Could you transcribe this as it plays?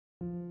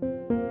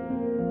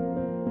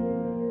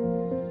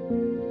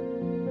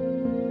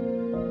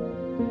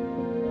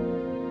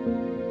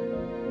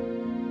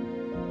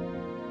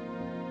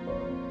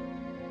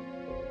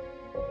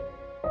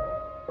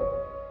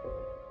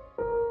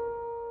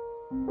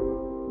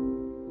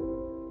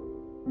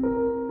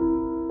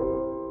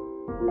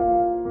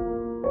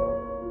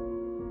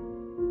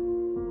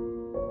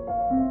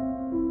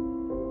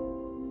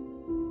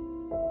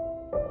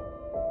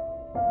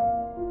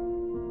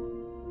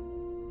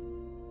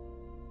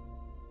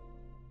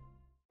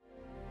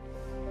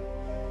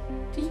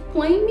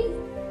blame me?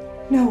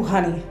 No,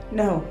 honey,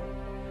 no.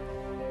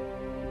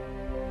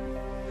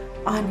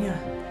 Anya,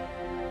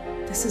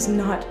 this is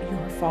not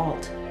your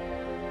fault.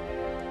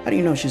 How do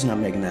you know she's not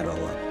making that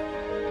all up?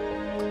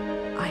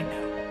 I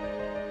know.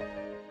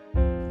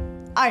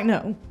 I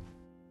know.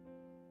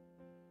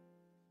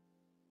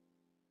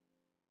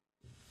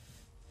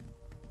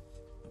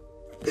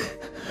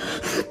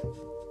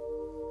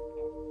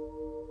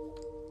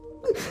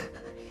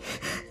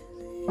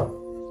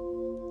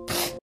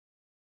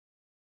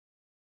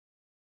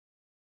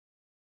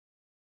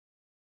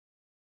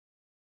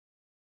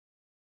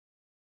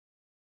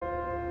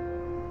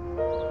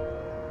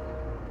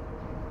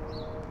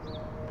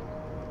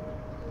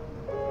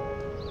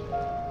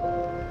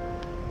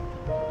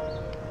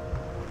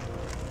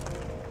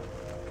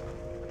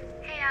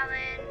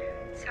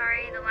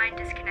 Sorry, the line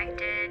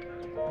disconnected.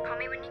 Call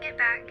me when you get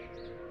back.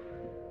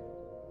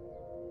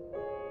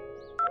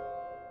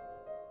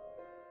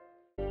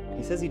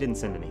 He says he didn't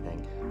send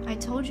anything. I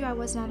told you I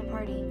wasn't at a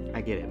party. I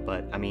get it,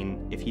 but I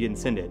mean, if he didn't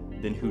send it,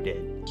 then who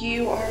did?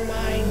 You are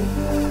mine.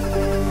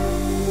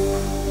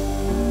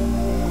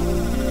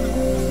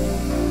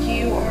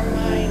 You are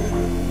mine.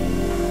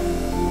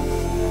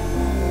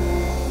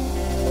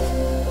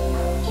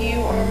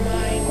 You are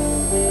mine.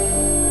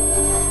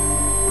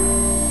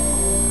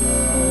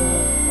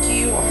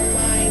 You are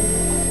mine.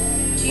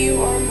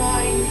 You are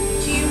mine.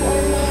 You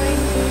are mine.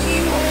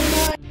 You are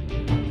mine.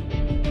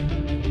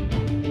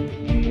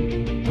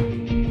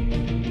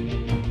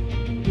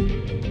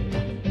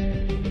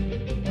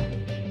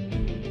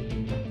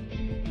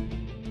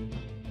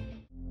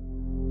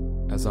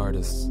 As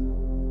artists,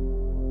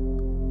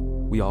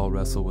 we all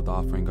wrestle with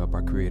offering up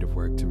our creative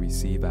work to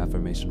receive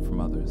affirmation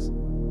from others.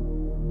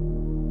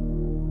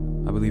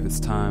 I believe it's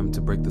time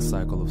to break the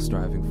cycle of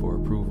striving for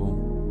approval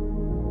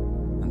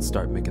and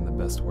start making the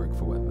best work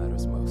for what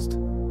matters most.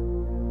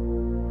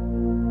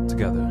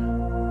 Together,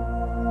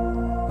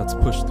 let's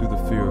push through the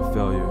fear of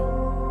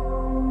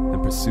failure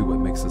and pursue what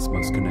makes us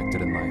most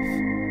connected in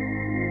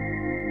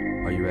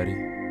life. Are you ready?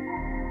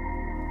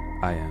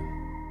 I am.